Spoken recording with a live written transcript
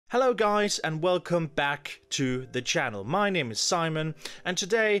Hello guys and welcome back to the channel. My name is Simon and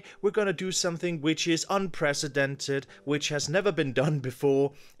today we're gonna do something which is unprecedented, which has never been done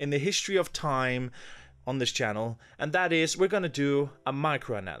before in the history of time on this channel, and that is we're gonna do a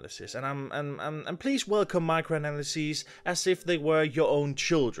microanalysis. And please welcome microanalyses as if they were your own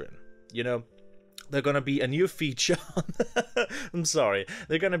children. You know, they're gonna be a new feature I'm sorry,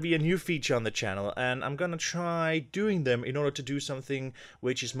 they're gonna be a new feature on the channel, and I'm gonna try doing them in order to do something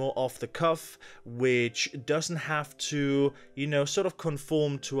which is more off the cuff, which doesn't have to, you know, sort of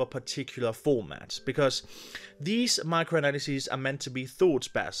conform to a particular format, because these microanalyses are meant to be thought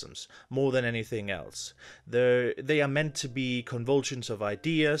spasms more than anything else. They are meant to be convulsions of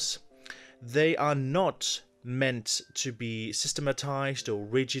ideas. They are not meant to be systematized or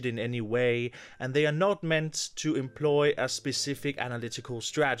rigid in any way, and they are not meant to employ a specific analytical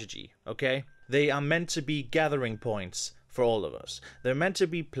strategy, okay? They are meant to be gathering points for all of us. They're meant to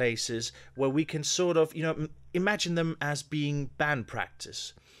be places where we can sort of, you know, imagine them as being band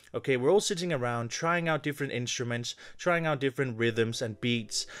practice. Okay, we're all sitting around trying out different instruments, trying out different rhythms and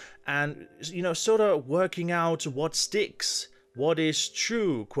beats, and, you know, sort of working out what sticks. What is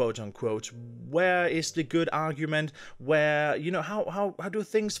true, quote unquote? Where is the good argument? Where, you know, how do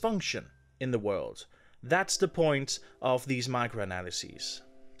things function in the world? That's the point of these microanalyses.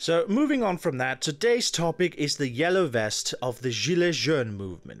 So moving on from that, today's topic is the yellow vest of the gilets jaunes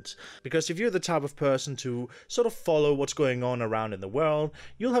movement. Because if you're the type of person to sort of follow what's going on around in the world,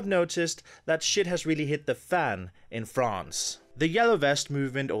 you'll have noticed that shit has really hit the fan in France. The yellow vest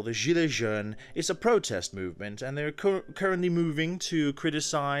movement, or the gilets jaunes, is a protest movement, and they're currently moving to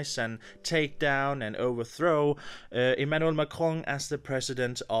criticize and take down and overthrow Emmanuel Macron as the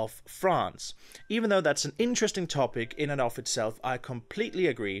president of France. Even though that's an interesting topic in and of itself, I completely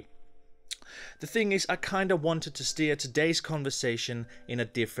agree. The thing is, I kind of wanted to steer today's conversation in a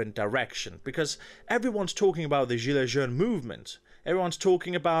different direction, because everyone's talking about the Gilets jaunes movement. Everyone's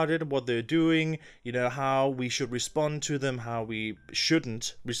talking about it, what they're doing, you know, how we should respond to them, how we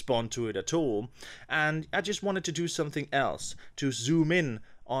shouldn't respond to it at all. And I just wanted to do something else, to zoom in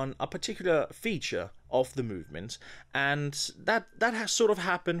on a particular feature of the movement, and that has sort of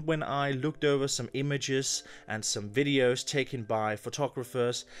happened when I looked over some images and some videos taken by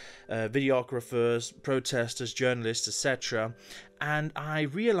photographers, videographers, protesters, journalists, etc., and I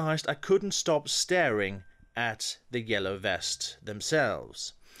realized I couldn't stop staring at the yellow vest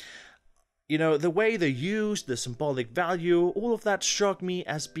themselves. You know, the way they're used, the symbolic value, all of that struck me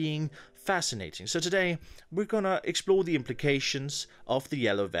as being fascinating. So today we're gonna explore the implications of the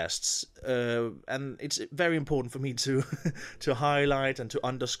yellow vests, and it's very important for me to to highlight and to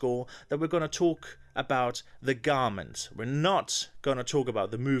underscore that we're gonna talk about the garment. We're not gonna talk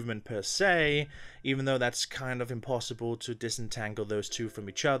about the movement per se, even though that's kind of impossible to disentangle those two from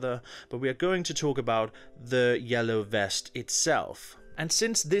each other, but we are going to talk about the yellow vest itself. And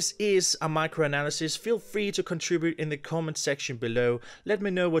since this is a microanalysis, feel free to contribute in the comment section below. Let me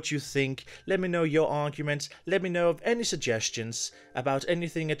know what you think, let me know your arguments, let me know of any suggestions about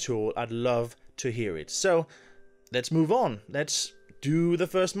anything at all. I'd love to hear it. So let's move on. Let's do the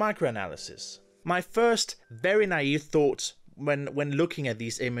first microanalysis. My first very naive thought when looking at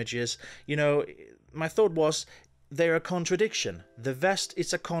these images, you know, my thought was, they're a contradiction. The vest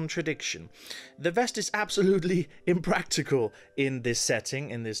is a contradiction. The vest is absolutely impractical in this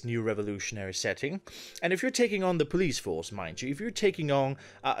setting, in this new revolutionary setting. And if you're taking on the police force, mind you, if you're taking on,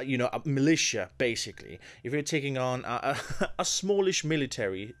 you know, a militia, basically, if you're taking on a smallish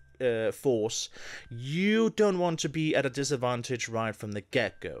military force, you don't want to be at a disadvantage right from the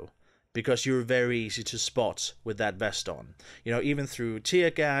get-go, because you're very easy to spot with that vest on. You know, even through tear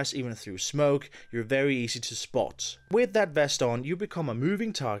gas, even through smoke, you're very easy to spot. With that vest on, you become a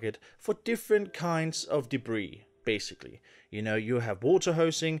moving target for different kinds of debris, basically. You know, you have water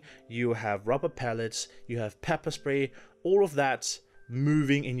hosing, you have rubber pellets, you have pepper spray, all of that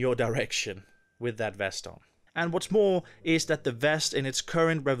moving in your direction with that vest on. And what's more is that the vest in its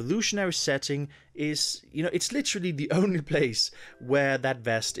current revolutionary setting is, you know, it's literally the only place where that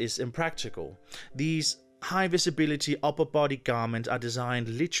vest is impractical. These high visibility upper body garments are designed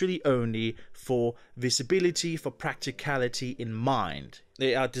literally only for visibility, for practicality in mind.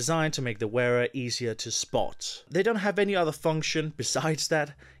 They are designed to make the wearer easier to spot. They don't have any other function besides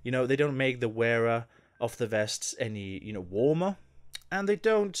that. You know, they don't make the wearer of the vests any, you know, warmer. And they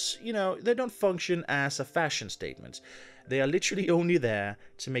don't, you know, they don't function as a fashion statement. They are literally only there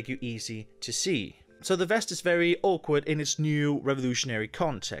to make you easy to see. So the vest is very awkward in its new revolutionary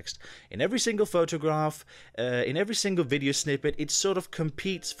context. In every single photograph, in every single video snippet, it sort of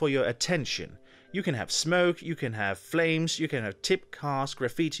competes for your attention. You can have smoke, you can have flames, you can have tip cars,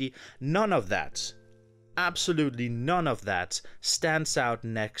 graffiti. None of that, absolutely none of that, stands out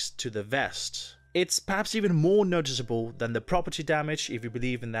next to the vest. It's perhaps even more noticeable than the property damage, if you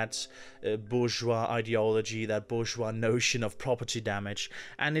believe in that bourgeois ideology, that bourgeois notion of property damage,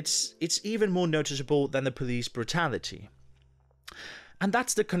 and it's even more noticeable than the police brutality. And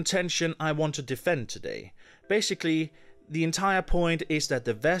that's the contention I want to defend today. Basically, the entire point is that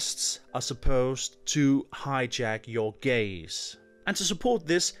the vests are supposed to hijack your gaze. And to support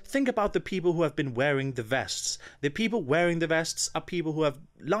this, think about the people who have been wearing the vests. The people wearing the vests are people who have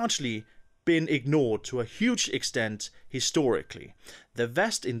largely been ignored to a huge extent historically. The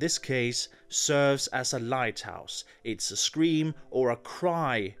vest in this case serves as a lighthouse. It's a scream or a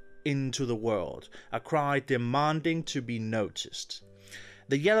cry into the world, a cry demanding to be noticed.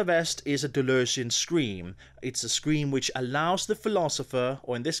 The yellow vest is a Deleuzean scream. It's a scream which allows the philosopher,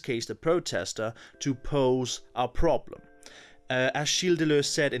 or in this case the protester, to pose a problem. As Gilles Deleuze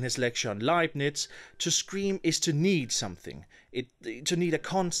said in his lecture on Leibniz, to scream is to need something. To need a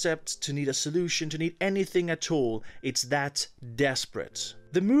concept, to need a solution, to need anything at all. It's that desperate.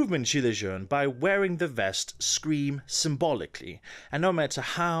 The movement Gilets jaunes, by wearing the vest, scream symbolically. And no matter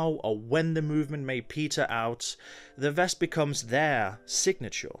how or when the movement may peter out, the vest becomes their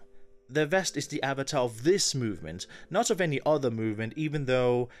signature. The vest is the avatar of this movement, not of any other movement, even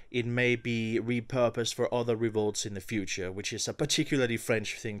though it may be repurposed for other revolts in the future, which is a particularly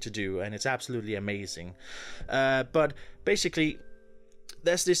French thing to do, and it's absolutely amazing. But basically,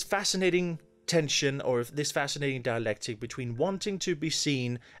 there's this fascinating tension, or this fascinating dialectic between wanting to be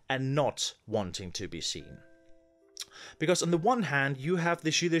seen and not wanting to be seen. Because on the one hand, you have the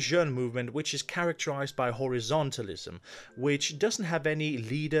Gilets jaunes movement, which is characterized by horizontalism, which doesn't have any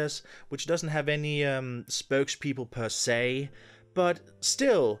leaders, which doesn't have any spokespeople per se, but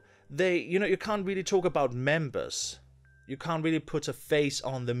still, you can't really talk about members. You can't really put a face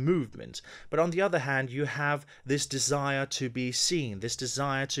on the movement. But on the other hand, you have this desire to be seen, this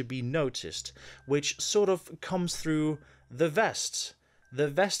desire to be noticed, which sort of comes through the vest. The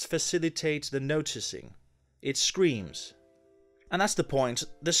vest facilitates the noticing. It screams. And that's the point.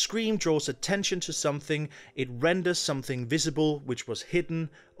 The scream draws attention to something. It renders something visible which was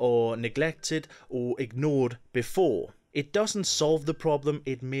hidden or neglected or ignored before. It doesn't solve the problem,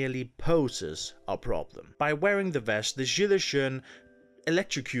 it merely poses a problem. By wearing the vest, the Gilets jaunes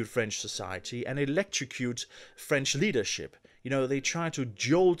electrocute French society and electrocute French leadership. They try to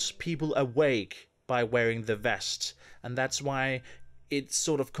jolt people awake by wearing the vest. And that's why it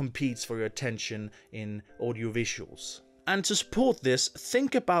sort of competes for your attention in audiovisuals. And to support this,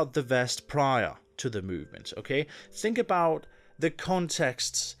 think about the vest prior to the movement, okay? Think about the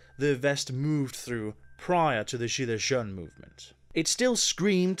contexts the vest moved through prior to the Gilets jaunes movement. It still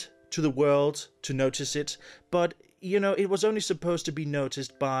screamed to the world to notice it, but, it was only supposed to be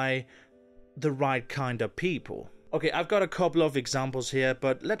noticed by the right kind of people. Okay, I've got a couple of examples here,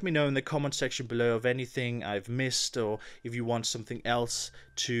 but let me know in the comment section below of anything I've missed, or if you want something else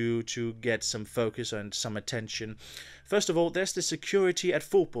to get some focus and some attention. First of all, there's the security at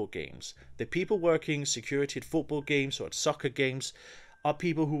football games. The people working security at football games or at soccer games are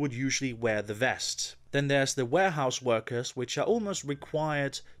people who would usually wear the vest. Then there's the warehouse workers, which are almost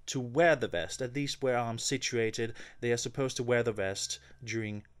required to wear the vest. At least where I'm situated, they are supposed to wear the vest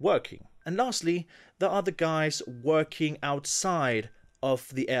during working. And lastly, there are the guys working outside of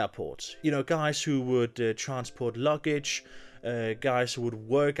the airport. Guys who would transport luggage, guys who would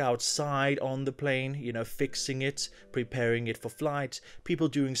work outside on the plane, fixing it, preparing it for flight, people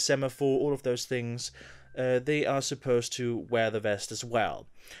doing semaphore, all of those things. They are supposed to wear the vest as well.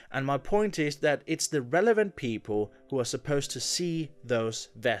 And my point is that it's the relevant people who are supposed to see those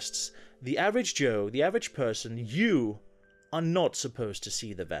vests. The average Joe, the average person, you are not supposed to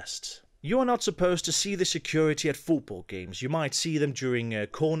see the vest. You are not supposed to see the security at football games. You might see them during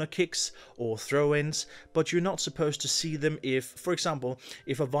corner kicks or throw-ins, but you're not supposed to see them if, for example,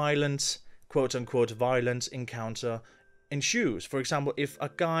 if a violent, quote-unquote, violent encounter ensues. For example, if a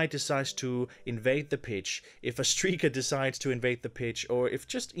guy decides to invade the pitch, if a streaker decides to invade the pitch, or if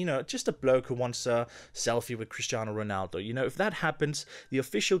just a bloke who wants a selfie with Cristiano Ronaldo, if that happens, the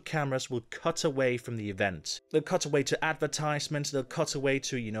official cameras will cut away from the event. They'll cut away to advertisements, they'll cut away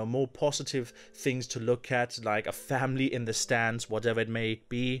to, more positive things to look at, like a family in the stands, whatever it may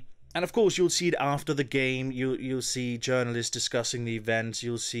be. And of course, you'll see it after the game, you'll see journalists discussing the event,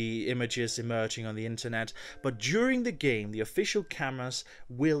 you'll see images emerging on the internet. But during the game, the official cameras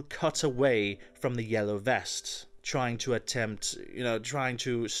will cut away from the yellow vests, trying to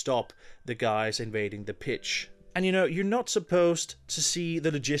stop the guys invading the pitch. And you know, you're not supposed to see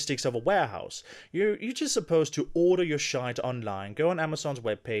the logistics of a warehouse. You're just supposed to order your shite online, go on Amazon's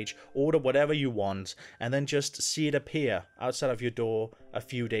webpage, order whatever you want, and then just see it appear outside of your door a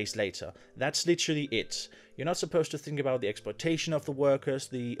few days later. That's literally it. You're not supposed to think about the exploitation of the workers,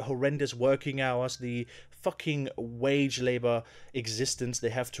 the horrendous working hours, the fucking wage labor existence they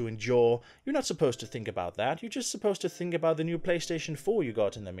have to endure. You're not supposed to think about that. You're just supposed to think about the new PlayStation 4 you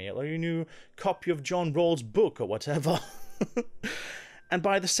got in the mail, or your new copy of John Rawls' book, or whatever. And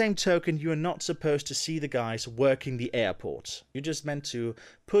by the same token, you are not supposed to see the guys working the airport. You're just meant to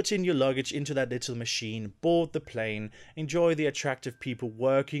put in your luggage into that little machine, board the plane, enjoy the attractive people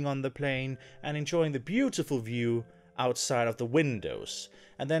working on the plane, and enjoying the beautiful view outside of the windows.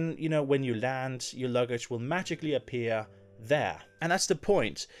 And then, you know, when you land, your luggage will magically appear there. And that's the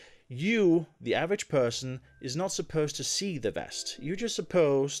point. You, the average person, is not supposed to see the vest. You're just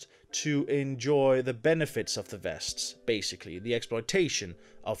supposed to enjoy the benefits of the vests, basically, the exploitation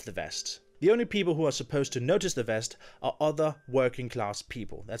of the vest. The only people who are supposed to notice the vest are other working class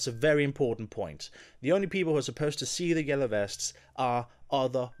people. That's a very important point. The only people who are supposed to see the yellow vests are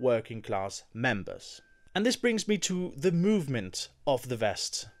other working class members. And this brings me to the movement of the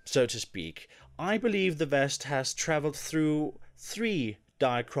vest, so to speak. I believe the vest has traveled through 3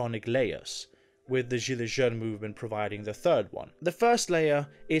 diachronic layers, with the Gilets jaunes movement providing the third one. The first layer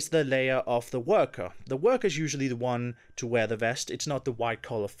is the layer of the worker. The worker is usually the one to wear the vest. It's not the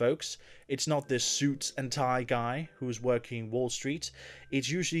white-collar folks. It's not this suit and tie guy who's working Wall Street. It's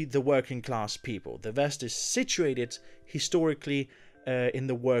usually the working class people. The vest is situated historically in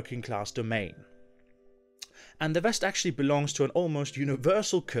the working class domain. And the vest actually belongs to an almost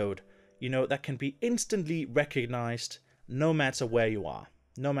universal code, you know, that can be instantly recognized no matter where you are.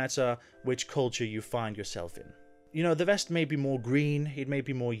 No matter which culture you find yourself in. You know, the vest may be more green, it may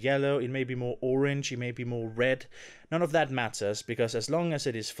be more yellow, it may be more orange, it may be more red. None of that matters, because as long as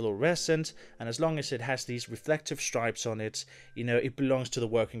it is fluorescent, and as long as it has these reflective stripes on it, you know, it belongs to the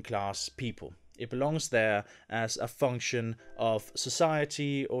working class people. It belongs there as a function of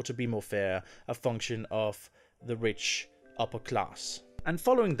society, or to be more fair, a function of the rich upper class. And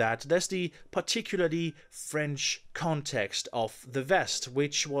following that, there's the particularly French context of the vest,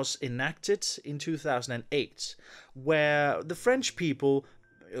 which was enacted in 2008, where the French people,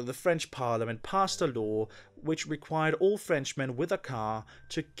 the French parliament, passed a law which required all Frenchmen with a car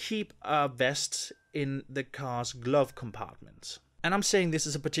to keep a vest in the car's glove compartment. And I'm saying this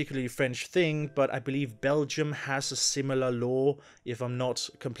is a particularly French thing, but I believe Belgium has a similar law, if I'm not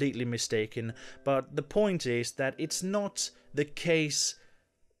completely mistaken. But the point is that it's not the case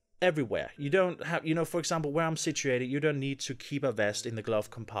everywhere. You don't have, you know, for example, where I'm situated, you don't need to keep a vest in the glove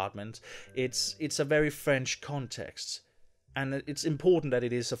compartment. It's a very French context. And it's important that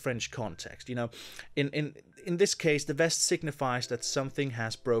it is a French context. You know, in this case, the vest signifies that something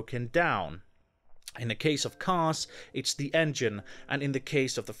has broken down. In the case of cars, it's the engine, and in the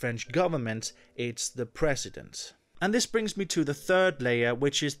case of the French government, it's the president. And this brings me to the third layer,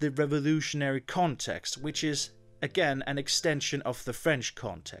 which is the revolutionary context, which is, again, an extension of the French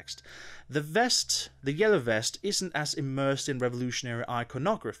context. The vest, the yellow vest, isn't as immersed in revolutionary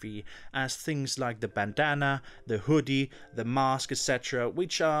iconography as things like the bandana, the hoodie, the mask, etc.,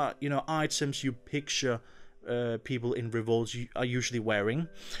 which are, you know, items you picture people in revolts are usually wearing.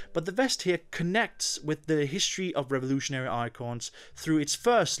 But the vest here connects with the history of revolutionary icons through its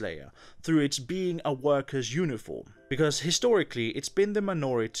first layer, through its being a worker's uniform. Because historically it's been the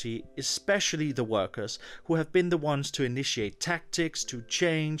minority, especially the workers, who have been the ones to initiate tactics, to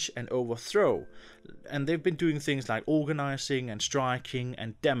change and overthrow. And they've been doing things like organizing and striking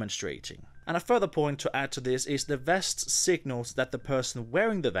and demonstrating. And a further point to add to this is the vest signals that the person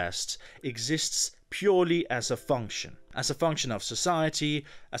wearing the vest exists purely as a function of society,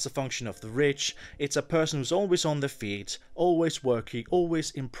 as a function of the rich. It's a person who's always on their feet, always working,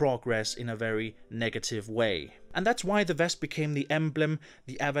 always in progress in a very negative way. And that's why the vest became the emblem,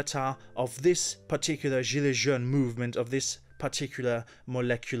 the avatar of this particular Gilets jaunes movement, of this particular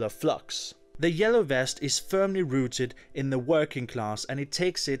molecular flux. The yellow vest is firmly rooted in the working class, and it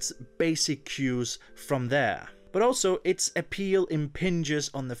takes its basic cues from there. But also its appeal impinges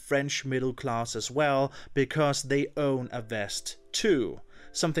on the French middle class as well, because they own a vest too.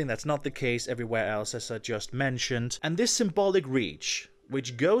 Something that's not the case everywhere else, as I just mentioned. And this symbolic reach,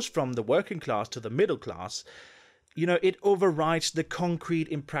 which goes from the working class to the middle class, you know, it overrides the concrete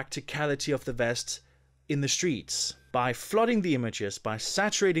impracticality of the vest in the streets. By flooding the images, by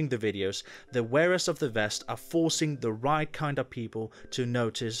saturating the videos, the wearers of the vest are forcing the right kind of people to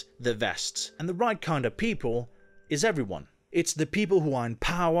notice the vests. And the right kind of people is everyone. It's the people who are in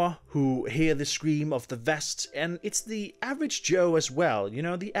power who hear the scream of the vests, and it's the average Joe as well, you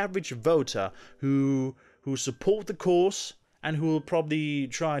know, the average voter who support the cause and who will probably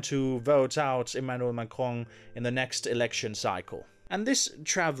try to vote out Emmanuel Macron in the next election cycle. And this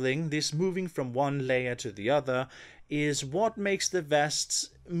traveling, this moving from one layer to the other, is what makes the vests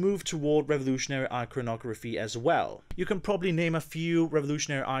move toward revolutionary iconography as well. You can probably name a few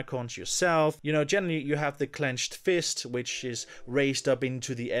revolutionary icons yourself. You know, generally you have the clenched fist, which is raised up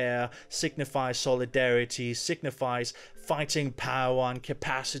into the air, signifies solidarity, signifies fighting power and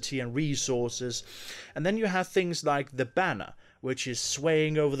capacity and resources. And then you have things like the banner, which is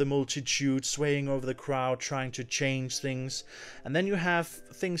swaying over the multitude, swaying over the crowd, trying to change things. And then you have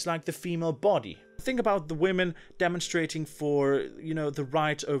things like the female body. Think about the women demonstrating for, you know, the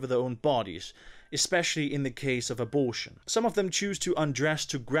right over their own bodies, especially in the case of abortion. Some of them choose to undress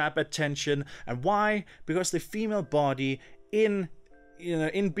to grab attention. And why? Because the female body in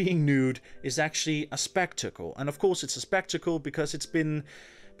being nude is actually a spectacle. And of course it's a spectacle because it's been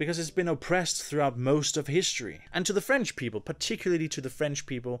oppressed throughout most of history. And to the French people, particularly to the French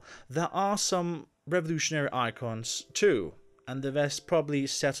people, there are some revolutionary icons too. And the vest probably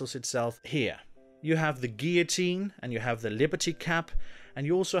settles itself here. You have the guillotine, and you have the liberty cap, and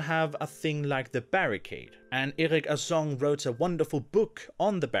you also have a thing like the barricade. And Eric Azong wrote a wonderful book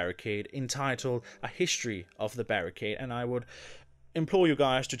on the barricade entitled A History of the Barricade, and I would implore you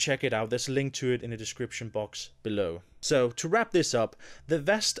guys to check it out. There's a link to it in the description box below. So, to wrap this up, the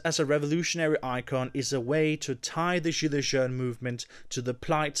vest as a revolutionary icon is a way to tie the Gilets jaunes movement to the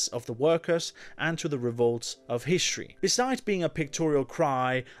plights of the workers and to the revolts of history. Besides being a pictorial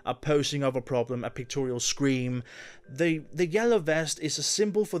cry, a posing of a problem, a pictorial scream, the yellow vest is a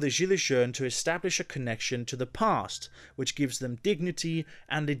symbol for the Gilets jaunes to establish a connection to the past, which gives them dignity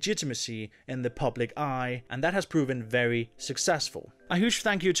and legitimacy in the public eye, and that has proven very successful. A huge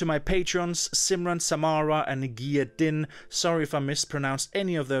thank you to my patrons, Simran, Samara and Gia Din. Sorry if I mispronounced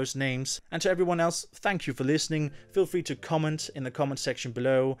any of those names. And to everyone else, thank you for listening. Feel free to comment in the comment section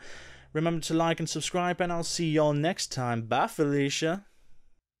below. Remember to like and subscribe, and I'll see y'all next time. Bye, Felicia.